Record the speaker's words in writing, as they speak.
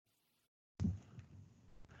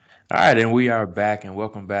All right, and we are back, and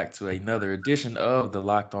welcome back to another edition of the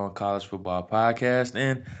Locked On College Football Podcast.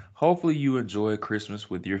 And hopefully, you enjoy Christmas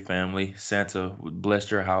with your family. Santa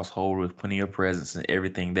blessed your household with plenty of presents and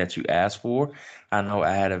everything that you asked for. I know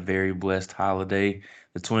I had a very blessed holiday.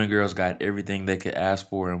 The twin girls got everything they could ask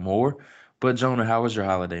for and more. But Jonah, how was your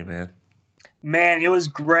holiday, man? Man, it was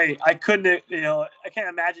great. I couldn't, I can't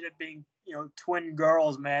imagine it being, twin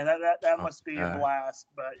girls, man. That Oh, must be a God. blast.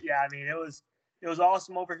 But yeah, I mean, it was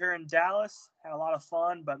awesome over here in Dallas. Had a lot of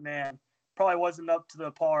fun, but man, probably wasn't up to the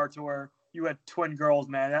par to where you had twin girls,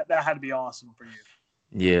 man. That had to be awesome for you.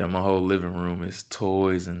 Yeah, my whole living room is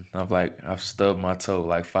toys, and I've stubbed my toe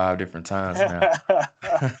like 5 different times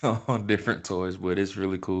now. On different toys, but it's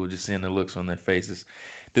really cool just seeing the looks on their faces.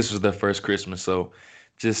 This was their first Christmas, so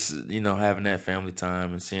just having that family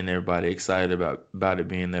time and seeing everybody excited about it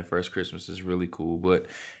being their first Christmas is really cool. But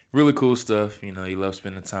really cool stuff. You love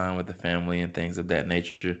spending time with the family and things of that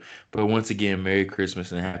nature. But once again, Merry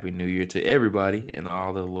Christmas and Happy New Year to everybody and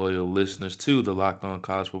all the loyal listeners to the Locked On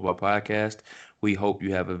College Football Podcast. We hope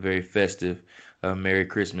you have a very festive Merry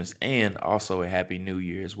Christmas and also a Happy New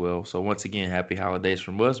Year as well. So, once again, happy holidays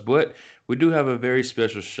from us. But we do have a very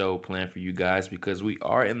special show planned for you guys because we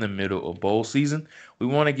are in the middle of bowl season. We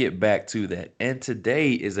want to get back to that. And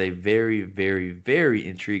today is a very, very, very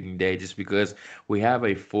intriguing day just because we have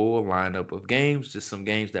a full lineup of games, just some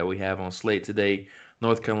games that we have on slate today.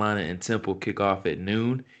 North Carolina and Temple kick off at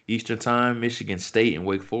noon Eastern Time. Michigan State and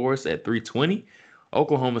Wake Forest at 3:20.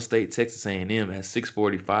 Oklahoma State, Texas A&M at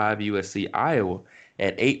 6:45, USC, Iowa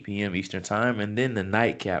at 8 p.m. Eastern Time, and then the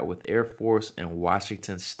nightcap with Air Force and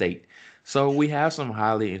Washington State. So we have some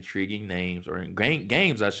highly intriguing names, or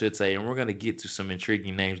games, I should say, and we're going to get to some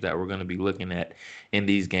intriguing names that we're going to be looking at in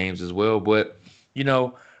these games as well. But, you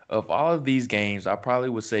know, of all of these games, I probably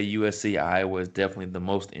would say USC Iowa is definitely the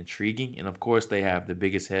most intriguing. And of course, they have the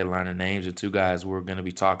biggest headliner names, the two guys we're going to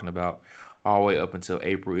be talking about all the way up until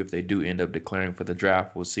April. If they do end up declaring for the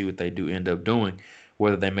draft, we'll see what they do end up doing,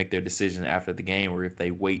 whether they make their decision after the game or if they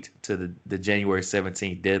wait to the January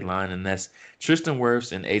 17th deadline. And that's Tristan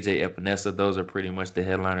Wirfs and AJ Epinesa. Those are pretty much the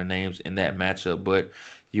headliner names in that matchup. But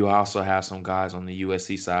you also have some guys on the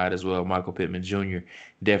USC side as well. Michael Pittman Jr.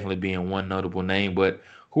 definitely being one notable name. But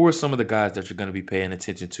who are some of the guys that you're going to be paying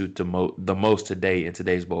attention to the most today in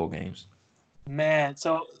today's bowl games? Man,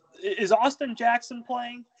 so is Austin Jackson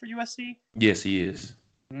playing for USC? Yes, he is.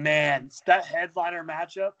 Man, it's that headliner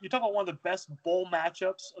matchup. You talk about one of the best bowl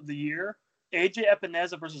matchups of the year. AJ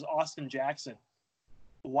Epineza versus Austin Jackson.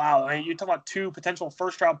 Wow, I mean, you're talking about two potential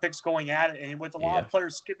first-round picks going at it, and with a lot Yeah. of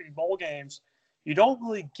players skipping bowl games, you don't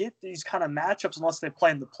really get these kind of matchups unless they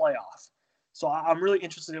play in the playoff. So I'm really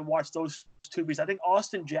interested to watch those two because I think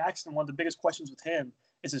Austin Jackson, one of the biggest questions with him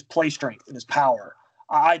is his play strength and his power.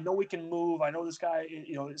 I know he can move. I know this guy,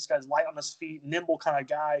 this guy's light on his feet, nimble kind of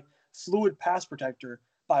guy, fluid pass protector.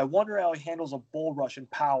 But I wonder how he handles a bull rush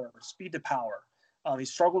and power, speed to power. He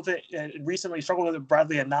struggled with it recently. He struggled with it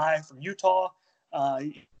Bradley Anai from Utah. Uh,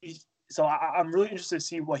 so I'm really interested to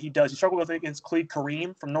see what he does. He struggled with it against Khalid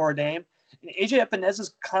Kareem from Notre Dame. And AJ Epinez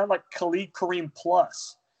is kind of like Khalid Kareem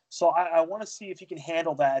plus. So I want to see if he can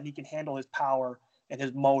handle that and he can handle his power and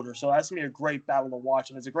his motor. So that's going to be a great battle to watch.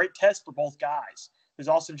 And it's a great test for both guys. Because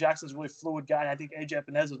Austin Jackson's a really fluid guy. And I think AJ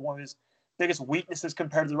Epinez is one of his biggest weaknesses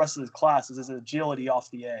compared to the rest of his class is his agility off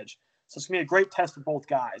the edge. So it's going to be a great test for both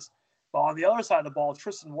guys. But on the other side of the ball,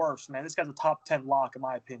 Tristan Wirfs, man, this guy's a top 10 lock in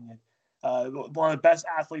my opinion. One of the best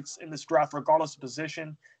athletes in this draft, regardless of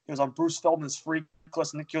position. He was on Bruce Feldman's freak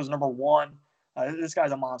list. I think he was number one. This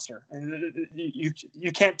guy's a monster. And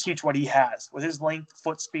you can't teach what he has. With his length,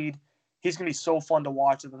 foot speed, he's going to be so fun to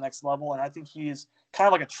watch at the next level. And I think he's kind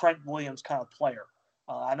of like a Trent Williams kind of player.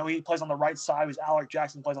 I know he plays on the right side, whereas Alec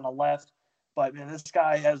Jackson plays on the left. But man, this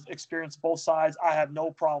guy has experienced both sides. I have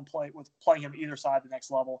no problem playing him either side at the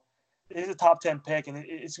next level. He's a top 10 pick, and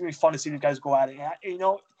it's going to be fun to see these guys go at it.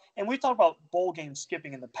 And we talked about bowl game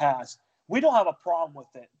skipping in the past. We don't have a problem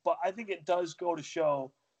with it, but I think it does go to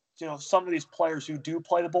show, some of these players who do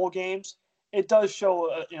play the bowl games, it does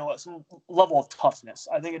show, some level of toughness.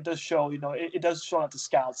 I think it does show, it does show out to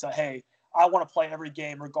scouts that, hey, I want to play every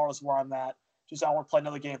game regardless of where I'm at. Just I want to play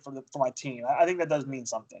another game for my team. I think that does mean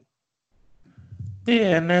something.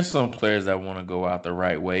 Yeah, and there's some players that want to go out the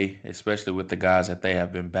right way, especially with the guys that they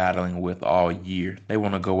have been battling with all year. They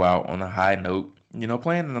want to go out on a high note,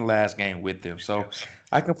 playing in the last game with them. So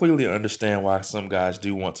I completely understand why some guys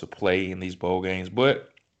do want to play in these bowl games.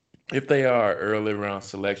 But if they are early round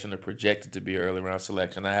selection or projected to be early round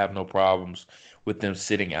selection, I have no problems with them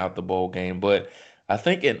sitting out the bowl game. But I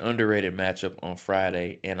think an underrated matchup on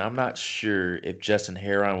Friday, and I'm not sure if Justin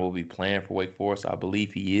Heron will be playing for Wake Forest. I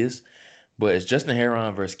believe he is, but it's Justin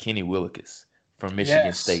Heron versus Kenny Willekes from Michigan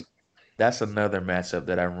Yes. State. That's another matchup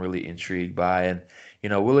that I'm really intrigued by. And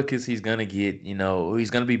Willekes, he's gonna get, he's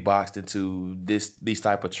gonna be boxed into these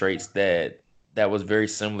type of traits that was very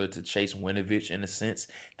similar to Chase Winovich in a sense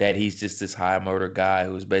that he's just this high motor guy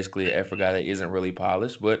who's basically an effort guy that isn't really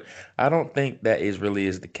polished. But I don't think that is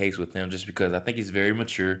the case with him, just because I think he's very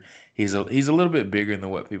mature. He's a little bit bigger than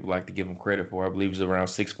what people like to give him credit for. I believe he's around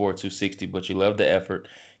 6'4", 260, but you love the effort.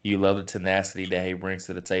 You love the tenacity that he brings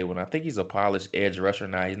to the table. And I think he's a polished edge rusher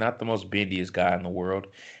now. He's not the most bendiest guy in the world.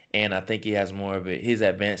 And I think he has more of his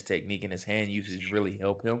advanced technique and his hand usage really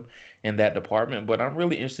help him in that department. But I'm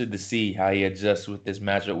really interested to see how he adjusts with this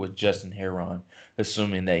matchup with Justin Heron,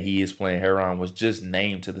 assuming that he is playing. Heron was just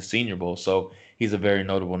named to the Senior Bowl. So he's a very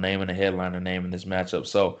notable name and a headliner name in this matchup.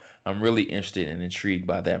 So I'm really interested and intrigued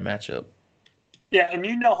by that matchup. Yeah, and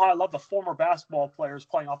you know how I love the former basketball players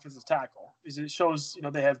playing offensive tackle. Is it shows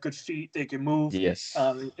they have good feet, they can move Yes.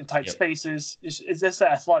 in tight Yep. spaces. It's just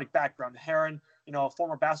that athletic background. Heron, a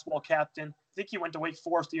former basketball captain. I think he went to Wake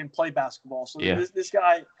Forest to even play basketball. So Yeah. this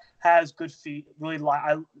guy has good feet. Really,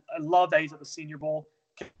 I love that he's at the Senior Bowl.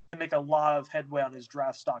 Can make a lot of headway on his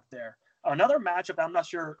draft stock there. Another matchup that I'm not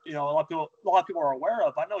sure a lot of people are aware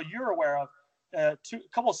of. I know you're aware of a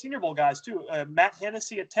couple of Senior Bowl guys too. Matt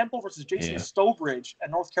Hennessy at Temple versus Jason Yeah. Stowbridge at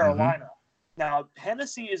North Hmm. Carolina. Now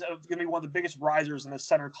Hennessy is going to be one of the biggest risers in the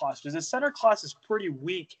center class because the center class is pretty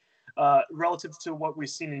weak relative to what we've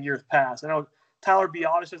seen in years past. I know Tyler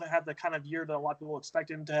Biadasz doesn't have the kind of year that a lot of people expect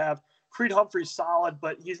him to have. Creed Humphrey's solid,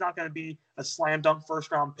 but he's not going to be a slam dunk first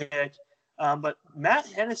round pick. But Matt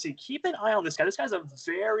Hennessy, keep an eye on this guy. This guy's a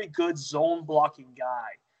very good zone blocking guy.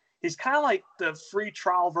 He's kind of like the free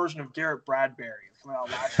trial version of Garrett Bradbury coming out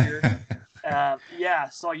last year. Yeah,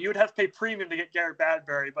 so you would have to pay premium to get Garrett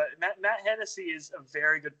Bradbury, but Matt Hennessy is a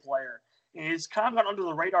very good player. And he's kind of gone under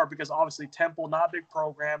the radar because obviously Temple, not a big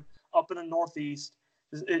program, up in the Northeast.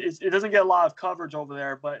 It doesn't get a lot of coverage over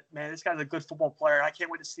there, but man, this guy's a good football player. And I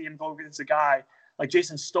can't wait to see him go against a guy like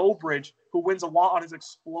Jason Stowbridge, who wins a lot on his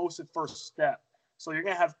explosive first step. So you're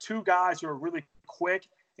going to have two guys who are really quick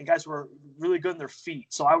and guys who are really good in their feet.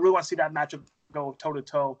 So I really want to see that matchup go toe to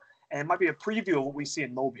toe, and it might be a preview of what we see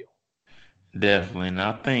in Mobile. Definitely. And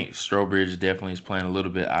I think Strobridge definitely is playing a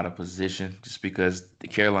little bit out of position just because the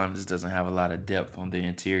Carolina just doesn't have a lot of depth on the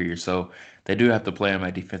interior. So they do have to play him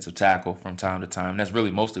at defensive tackle from time to time. That's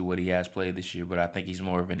really mostly what he has played this year, but I think he's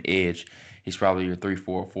more of an edge. He's probably your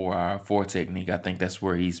 3-4-4 technique. I think that's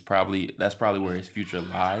probably where his future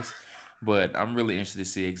lies. But I'm really interested to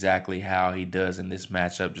see exactly how he does in this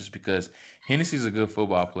matchup just because Hennessy's a good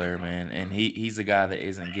football player, man, and he's a guy that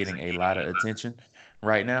isn't getting a lot of attention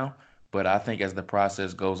right now. But I think as the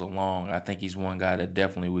process goes along, I think he's one guy that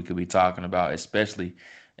definitely we could be talking about, especially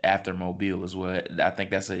after Mobile as well. I think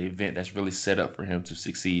that's an event that's really set up for him to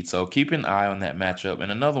succeed. So keep an eye on that matchup.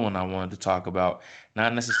 And another one I wanted to talk about,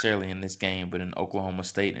 not necessarily in this game, but in Oklahoma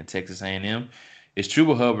State and Texas A&M, is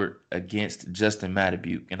Chuba Hubbard against Justin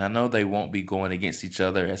Matabuke. And I know they won't be going against each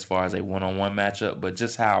other as far as a one-on-one matchup, but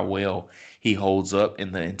just how well he holds up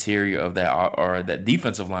in the interior of that or that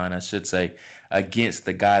defensive line, I should say, against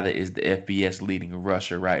the guy that is the FBS leading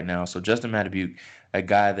rusher right now. So Justin Matabuke, a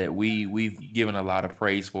guy that we've given a lot of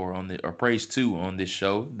praise for praise to on this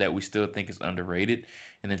show that we still think is underrated.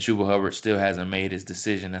 And then Chuba Hubbard still hasn't made his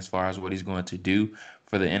decision as far as what he's going to do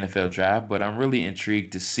for the NFL draft. But I'm really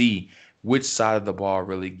intrigued to see which side of the ball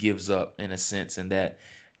really gives up in a sense, and that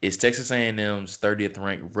is Texas A&M's 30th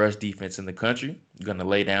ranked rush defense in the country going to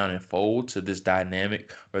lay down and fold to this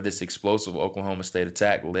dynamic or this explosive Oklahoma State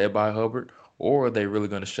attack led by Hubbard, or are they really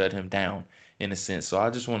going to shut him down in a sense? So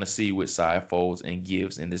I just want to see which side folds and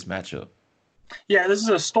gives in this matchup. Yeah, this is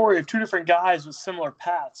a story of two different guys with similar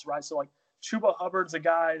paths, right? So like Chuba Hubbard's a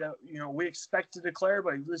guy that we expect to declare,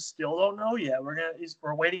 but we still don't know yet.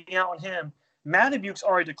 We're waiting out on him. Matabuke's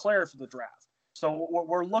already declared for the draft, so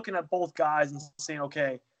we're looking at both guys and saying,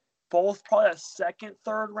 okay, both probably a second,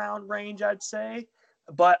 third round range, I'd say.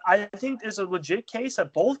 But I think there's a legit case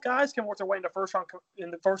that both guys can work their way into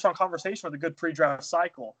the first round conversation with a good pre-draft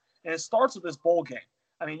cycle, and it starts with this bowl game.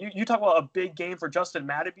 I mean, you talk about a big game for Justin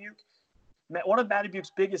Matabuke. One of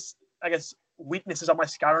Matabuke's biggest, I guess, weaknesses on my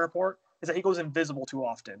scouting report is that he goes invisible too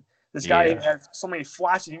often. This guy Yeah. has so many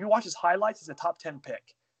flashes. If you watch his highlights, he's a top 10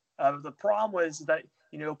 pick. The problem was that,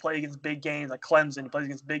 play against big games like Clemson, he plays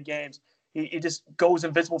against big games. He just goes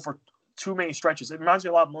invisible for too many stretches. It reminds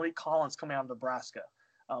me a lot of Malik Collins coming out of Nebraska,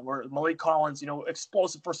 where Malik Collins,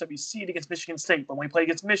 explosive first step. You see it against Michigan State, but when he played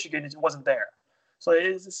against Michigan, it wasn't there. So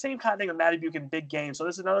it's the same kind of thing with Matty Buke in big games. So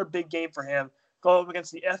this is another big game for him. Go up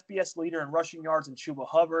against the FBS leader in rushing yards and Chuba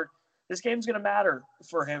Hubbard. This game's going to matter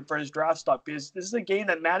for him for his draft stock because this is a game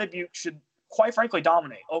that Matty Buke should, quite frankly,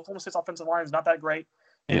 dominate. Oklahoma State's offensive line is not that great,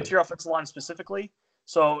 interior offensive line specifically.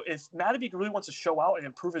 So if Matty Buke really wants to show out and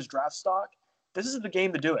improve his draft stock, this is the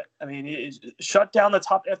game to do it. I mean, shut down the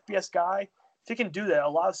top FBS guy. If he can do that, a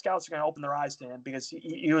lot of scouts are going to open their eyes to him because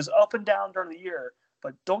he was up and down during the year.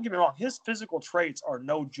 But don't get me wrong, his physical traits are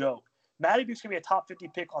no joke. Matty Buke's going to be a top 50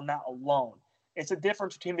 pick on that alone. It's a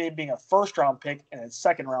difference between being a first-round pick and a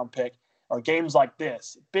second-round pick, or games like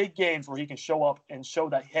this, big games where he can show up and show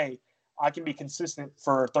that, hey, I can be consistent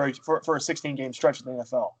for a 16-game stretch in the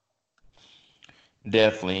NFL.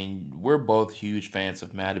 Definitely. We're both huge fans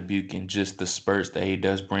of Matty Buke and just the spurts that he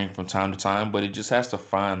does bring from time to time, but he just has to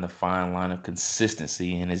find the fine line of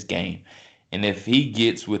consistency in his game. And if he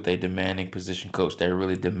gets with a demanding position coach that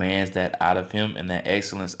really demands that out of him and that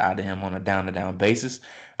excellence out of him on a down-to-down basis,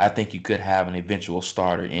 I think you could have an eventual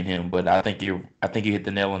starter in him. But I think you hit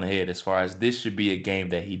the nail on the head as far as this should be a game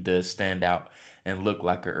that he does stand out and look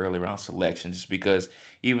like an early round selection, just because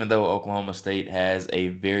even though Oklahoma State has a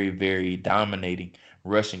very, very dominating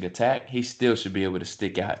rushing attack, he still should be able to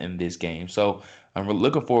stick out in this game. So I'm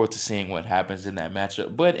looking forward to seeing what happens in that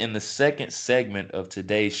matchup. But in the second segment of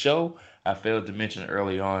today's show, I failed to mention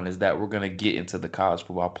early on is that we're going to get into the college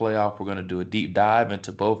football playoff. We're going to do a deep dive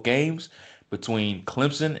into both games between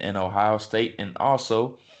Clemson and Ohio State and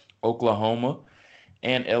also Oklahoma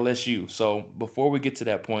and LSU. So before we get to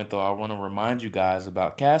that point, though, I want to remind you guys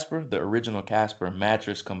about Casper. The original Casper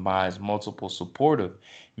mattress combines multiple supportive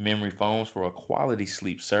memory foams for a quality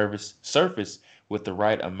sleep surface with the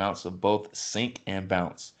right amounts of both sink and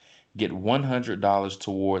bounce. Get $100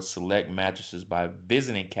 towards select mattresses by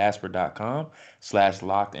visiting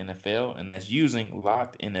casper.com/lockedNFL, and that's using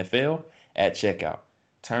lockedNFL at checkout.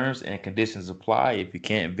 Terms and conditions apply. If you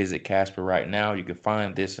can't visit Casper right now, you can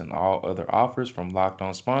find this and all other offers from Locked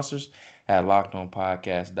On sponsors at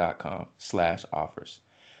lockedonpodcast.com/offers.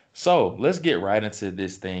 So let's get right into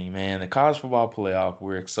this thing, man. The college football playoff,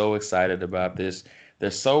 we're so excited about this.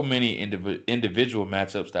 There's so many individual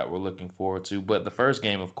matchups that we're looking forward to. But the first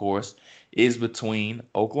game, of course, is between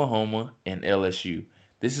Oklahoma and LSU.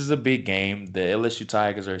 This is a big game. The LSU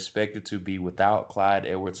Tigers are expected to be without Clyde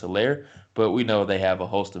Edwards-Helaire, but we know they have a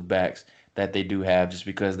host of backs that they do have just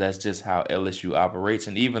because that's just how LSU operates.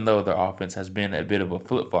 And even though their offense has been a bit of a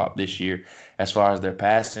flip-flop this year, as far as their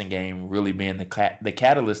passing game really being the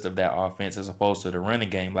catalyst of that offense as opposed to the running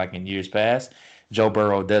game like in years past, Joe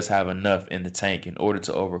Burrow does have enough in the tank in order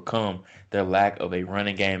to overcome their lack of a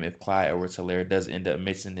running game if Clyde Edwards-Helaire does end up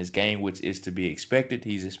missing this game, which is to be expected.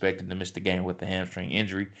 He's expected to miss the game with a hamstring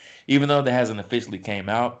injury. Even though that hasn't officially came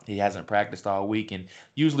out, he hasn't practiced all week, and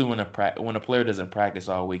usually when a player doesn't practice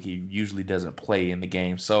all week, he usually doesn't play in the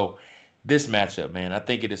game. So this matchup, man, I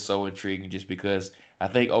think it is so intriguing just because I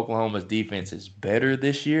think Oklahoma's defense is better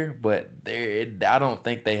this year, but I don't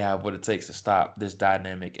think they have what it takes to stop this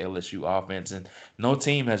dynamic LSU offense. And no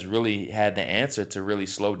team has really had the answer to really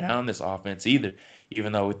slow down this offense either.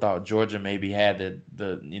 Even though we thought Georgia maybe had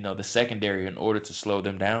the secondary in order to slow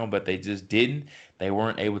them down, but they just didn't. They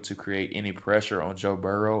weren't able to create any pressure on Joe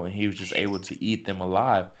Burrow, and he was just able to eat them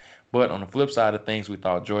alive. But on the flip side of things, we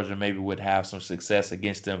thought Georgia maybe would have some success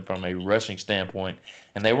against them from a rushing standpoint,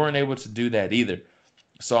 and they weren't able to do that either.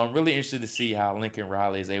 So I'm really interested to see how Lincoln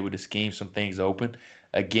Riley is able to scheme some things open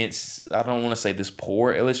against, I don't want to say this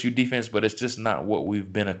poor LSU defense, but it's just not what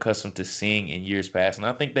we've been accustomed to seeing in years past. And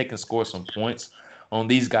I think they can score some points on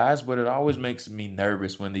these guys, but it always makes me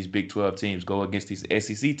nervous when these Big 12 teams go against these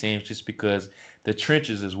SEC teams just because the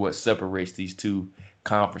trenches is what separates these two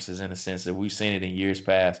conferences in a sense that we've seen it in years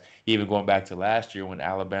past, even going back to last year when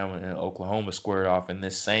Alabama and Oklahoma squared off in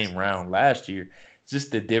this same round last year.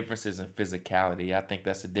 Just the differences in physicality. I think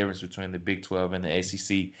that's the difference between the Big 12 and the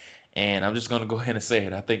ACC. And I'm just going to go ahead and say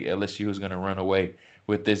it. I think LSU is going to run away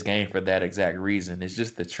with this game for that exact reason. It's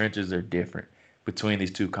just the trenches are different between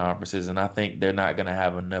these two conferences, and I think they're not going to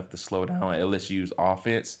have enough to slow down LSU's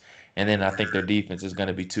offense. And then I think their defense is going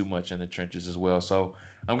to be too much in the trenches as well. So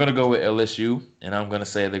I'm going to go with LSU, and I'm going to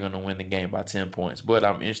say they're going to win the game by 10 points. But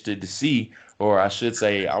I'm interested to see, or I should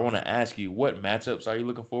say, I want to ask you, what matchups are you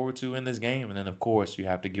looking forward to in this game? And then, of course, you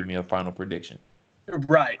have to give me a final prediction.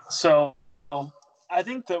 Right. So I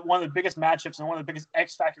think that one of the biggest matchups and one of the biggest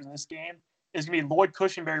X factors in this game is going to be Lloyd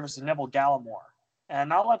Cushenberry versus Neville Gallimore. And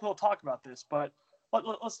not a lot of people talk about this, but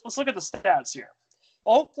let's look at the stats here.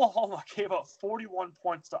 Oklahoma gave up 41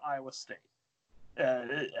 points to Iowa State.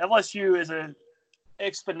 LSU is an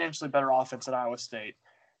exponentially better offense than Iowa State.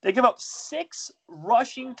 They give up 6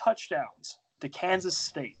 rushing touchdowns to Kansas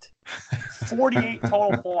State. 48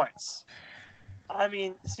 total points. I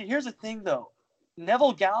mean, see, here's the thing, though.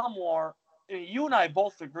 Neville Gallimore, you and I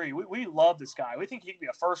both agree. We love this guy. We think he could be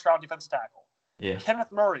a first-round defensive tackle. Yeah.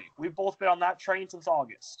 Kenneth Murray, we've both been on that train since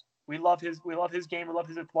August. We love his game. We love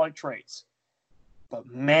his athletic traits. But,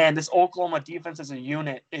 man, this Oklahoma defense as a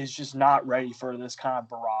unit is just not ready for this kind of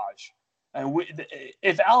barrage. And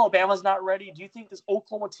if Alabama's not ready, do you think this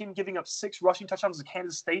Oklahoma team giving up 6 rushing touchdowns to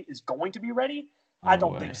Kansas State is going to be ready? I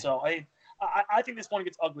don't think so. I think this one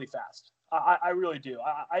gets ugly fast. I really do.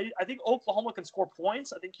 I think Oklahoma can score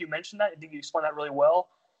points. I think you mentioned that. I think you explained that really well.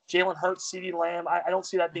 Jalen Hurts, CeeDee Lamb, I don't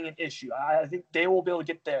see that being an issue. I think they will be able to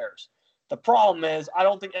get theirs. The problem is I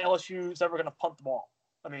don't think LSU is ever going to punt the ball.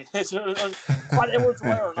 I mean, Clyde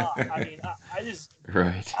Edwards-Helaire or not. I mean, I just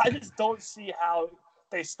don't see how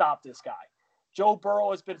they stop this guy. Joe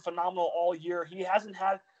Burrow has been phenomenal all year. He hasn't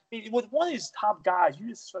had with one of these top guys, you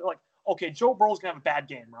just feel like, okay, Joe Burrow's going to have a bad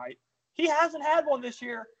game, right? He hasn't had one this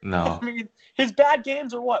year. No. I mean, his bad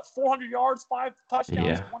games are what? 400 yards, 5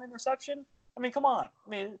 touchdowns, 1 interception? I mean, come on. I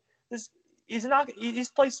mean, he's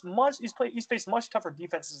faced much tougher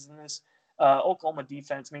defenses than this Oklahoma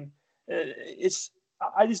defense. I mean,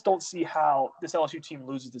 I just don't see how this LSU team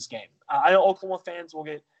loses this game. I know Oklahoma fans will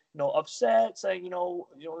get upset, saying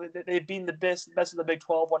they've been the best of the Big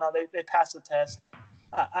 12. Whatnot. They passed the test.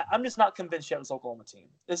 I'm just not convinced yet this Oklahoma team.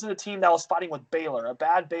 This is a team that was fighting with Baylor, a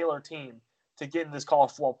bad Baylor team, to get in this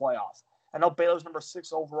college football playoff. I know Baylor's number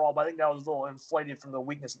 6 overall, but I think that was a little inflated from the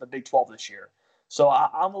weakness of the Big 12 this year. So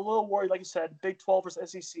I'm a little worried. Like you said, Big 12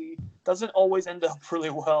 versus SEC doesn't always end up really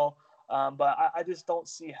well. But I just don't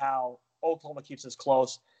see how Oklahoma keeps this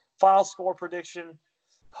close. Final score prediction.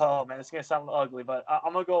 Oh, man, it's going to sound ugly, but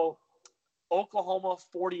I'm going to go Oklahoma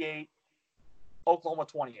 48, Oklahoma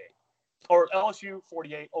 28. Or LSU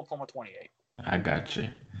 48, Oklahoma 28. I got you.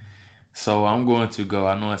 So I'm going to go,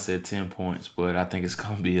 I know I said 10 points, but I think it's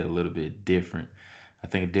going to be a little bit different. I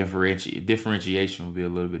think differentiation will be a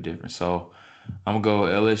little bit different. So I'm going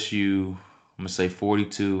to go LSU, I'm going to say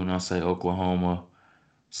 42, and I'll say Oklahoma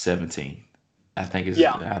 17. I think it's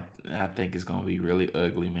I think it's going to be really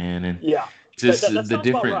ugly, man. And just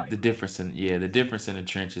the difference in the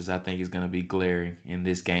trenches, I think is going to be glaring in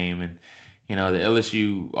this game. And the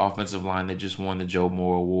LSU offensive line that just won the Joe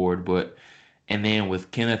Moore Award, and then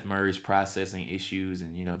with Kenneth Murray's processing issues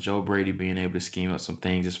and Joe Brady being able to scheme up some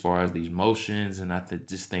things as far as these motions, and I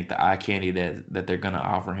just think the eye candy that they're going to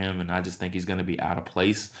offer him, and I just think he's going to be out of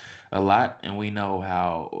place a lot. And we know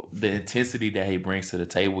how the intensity that he brings to the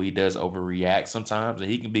table, he does overreact sometimes,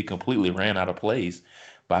 and he can be completely ran out of place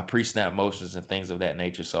by pre-snap motions and things of that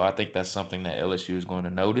nature. So I think that's something that LSU is going to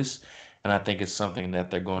notice. And I think it's something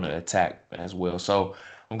that they're going to attack as well. So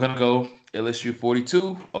I'm going to go LSU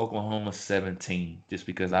 42, Oklahoma 17, just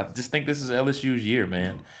because I just think this is LSU's year,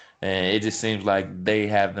 man. And it just seems like they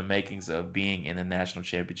have the makings of being in a national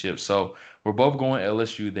championship. So we're both going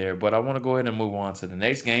LSU there. But I want to go ahead and move on to the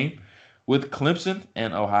next game with Clemson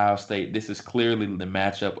and Ohio State. This is clearly the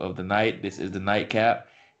matchup of the night. This is the nightcap.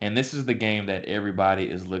 And this is the game that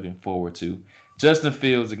everybody is looking forward to. Justin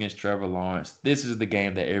Fields against Trevor Lawrence. This is the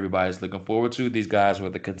game that everybody's looking forward to. These guys were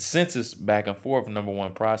the consensus back and forth number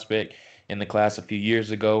 1 prospect in the class a few years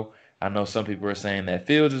ago. I know some people are saying that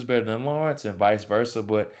Fields is better than Lawrence and vice versa,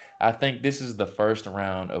 but I think this is the first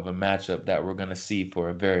round of a matchup that we're going to see for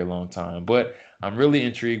a very long time. But I'm really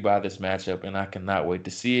intrigued by this matchup, and I cannot wait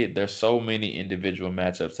to see it. There's so many individual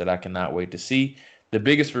matchups that I cannot wait to see. The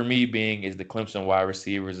biggest for me is the Clemson wide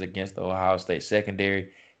receivers against the Ohio State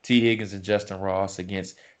secondary. T. Higgins and Justin Ross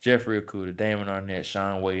against Jeffrey Okudah, Damon Arnett,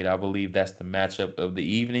 Shaun Wade. I believe that's the matchup of the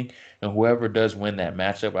evening. And whoever does win that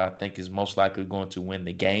matchup, I think is most likely going to win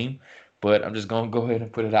the game. But I'm just going to go ahead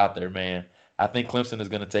and put it out there, man. I think Clemson is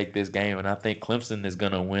going to take this game, and I think Clemson is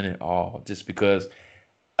going to win it all just because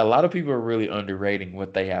a lot of people are really underrating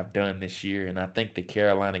what they have done this year. And I think the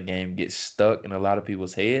Carolina game gets stuck in a lot of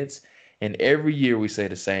people's heads. And every year we say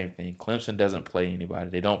the same thing. Clemson doesn't play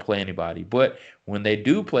anybody. They don't play anybody. But when they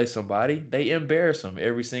do play somebody, they embarrass them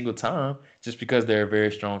every single time just because they're a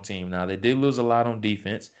very strong team. Now, they did lose a lot on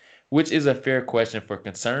defense, which is a fair question for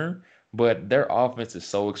concern. But their offense is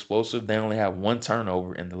so explosive. They only have 1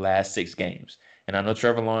 turnover in the last 6 games. And I know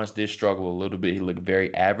Trevor Lawrence did struggle a little bit. He looked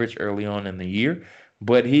very average early on in the year.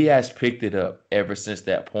 But he has picked it up ever since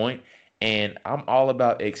that point. And I'm all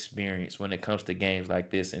about experience when it comes to games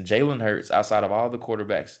like this. And Jalen Hurts, outside of all the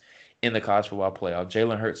quarterbacks in the college football playoff,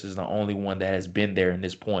 Jalen Hurts is the only one that has been there in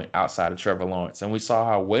this point outside of Trevor Lawrence. And we saw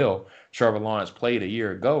how well Trevor Lawrence played a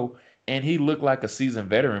year ago. And he looked like a seasoned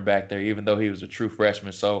veteran back there, even though he was a true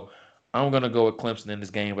freshman. So I'm going to go with Clemson in this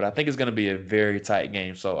game, but I think it's going to be a very tight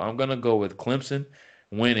game. So I'm going to go with Clemson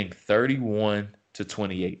winning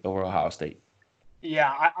 31-28 over Ohio State.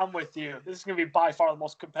 Yeah, I'm with you. This is going to be by far the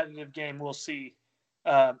most competitive game we'll see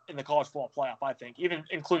in the college football playoff, I think, even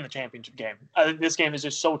including the championship game. I think this game is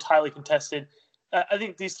just so tightly contested. I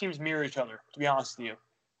think these teams mirror each other, to be honest with you.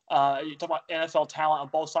 You talk about NFL talent on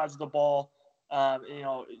both sides of the ball.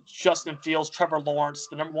 Justin Fields, Trevor Lawrence,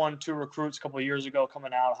 the number 1, 2 recruits a couple of years ago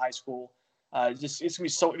coming out of high school. It's gonna be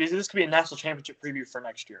so. This could be a national championship preview for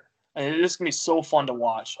next year. And this is gonna be so fun to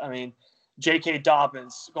watch. I mean, J.K.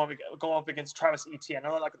 Dobbins going up against Travis Etienne. I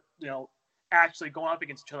know, like, actually going up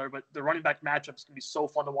against each other, but the running back matchups can be so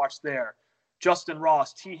fun to watch there. Justin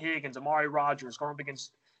Ross, T. Higgins, Amari Rogers going up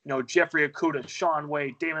against Jeffrey Okudah, Sean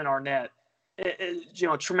Wade, Damon Arnett.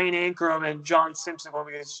 Tremaine Ingram and John Simpson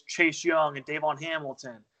going against Chase Young and Davon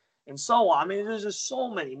Hamilton, and so on. I mean, there's just so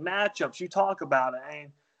many matchups you talk about it. I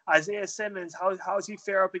mean, Isaiah Simmons, how does he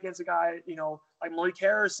fare up against a guy, like Malik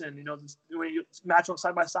Harrison, when you match up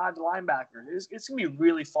side by side the linebacker? It's going to be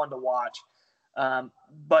really fun to watch.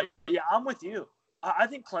 But, yeah, I'm with you. I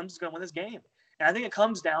think Clemson's going to win this game. And I think it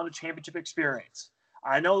comes down to championship experience.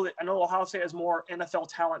 I know Ohio State has more NFL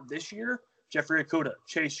talent this year. Jeffrey Okudah,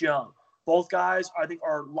 Chase Young. Both guys, I think,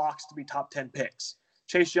 are locks to be top 10 picks.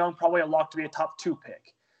 Chase Young probably a lock to be a top 2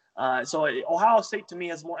 pick. So Ohio State, to me,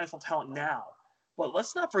 has more NFL talent now. But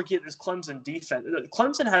let's not forget this Clemson defense.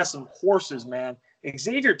 Clemson has some horses, man.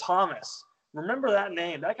 Xavier Thomas. Remember that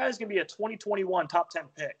name. That guy's going to be a 2021 top 10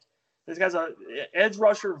 pick. This guy's an edge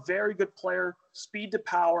rusher, very good player, speed to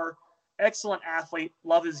power, excellent athlete,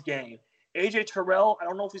 love his game. A.J. Terrell, I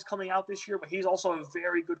don't know if he's coming out this year, but he's also a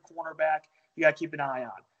very good cornerback you got to keep an eye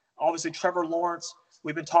on. Obviously, Trevor Lawrence,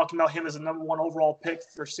 we've been talking about him as a number 1 overall pick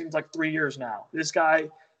for seems like 3 years now. This guy,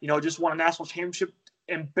 just won a national championship,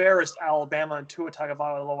 embarrassed Alabama and Tua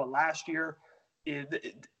Tagovailoa last year.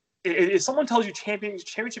 If someone tells you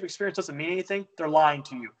championship experience doesn't mean anything, they're lying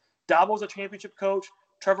to you. Dabo's a championship coach.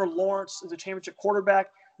 Trevor Lawrence is a championship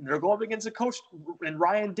quarterback. And they're going up against a coach in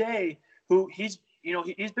Ryan Day, who he's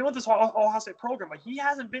been with this Ohio State program, but he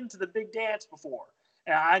hasn't been to the big dance before.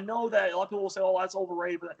 And I know that a lot of people will say, that's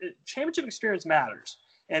overrated, but championship experience matters.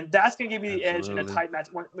 And that's going to give you the edge in a tight match.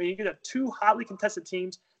 When you get 2 hotly contested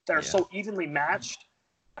teams that are so evenly matched,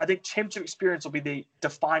 I think championship experience will be the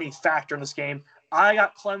defining factor in this game. I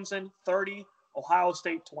got Clemson 30, Ohio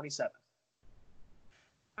State 27.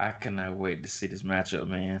 I cannot wait to see this matchup,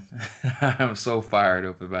 man. I'm so fired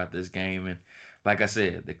up about this game. And like I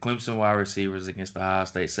said, the Clemson wide receivers against the Ohio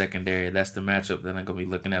State secondary, that's the matchup that I'm going to be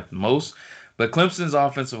looking at the most. But Clemson's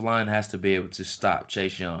offensive line has to be able to stop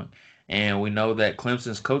Chase Young. And we know that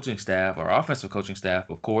Clemson's coaching staff, or offensive coaching staff,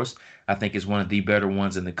 of course, I think is one of the better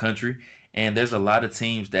ones in the country. And there's a lot of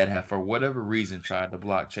teams that have, for whatever reason, tried to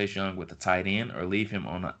block Chase Young with a tight end or leave him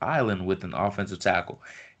on an island with an offensive tackle.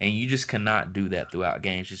 And you just cannot do that throughout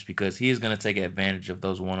games just because he is going to take advantage of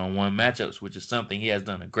those one-on-one matchups, which is something he has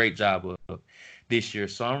done a great job of this year.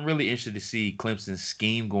 So I'm really interested to see Clemson's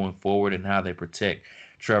scheme going forward and how they protect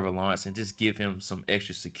Trevor Lawrence and just give him some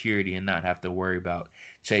extra security and not have to worry about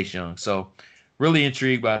Chase Young. So really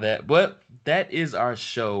intrigued by that. But that is our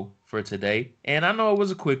show for today. And I know it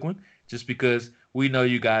was a quick one just because we know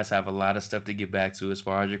you guys have a lot of stuff to get back to as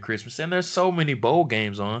far as your Christmas. And there's so many bowl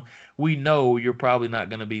games on. We know you're probably not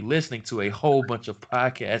going to be listening to a whole bunch of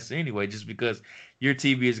podcasts anyway, just because your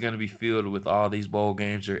TV is going to be filled with all these bowl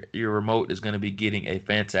games. Your remote is going to be getting a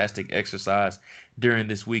fantastic exercise during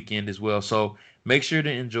this weekend as well. So make sure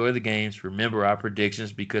to enjoy the games. Remember our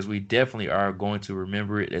predictions because we definitely are going to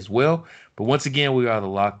remember it as well. But once again, we are the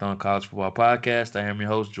Locked On College Football Podcast. I am your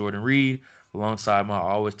host, Jordan Reed, alongside my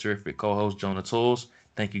always terrific co-host, Jonah Tools.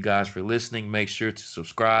 Thank you guys for listening. Make sure to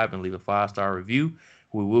subscribe and leave a 5-star review.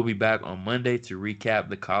 We will be back on Monday to recap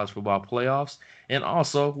the college football playoffs. And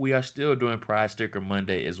also, we are still doing Pride Sticker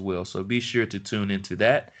Monday as well. So be sure to tune into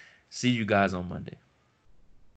that. See you guys on Monday.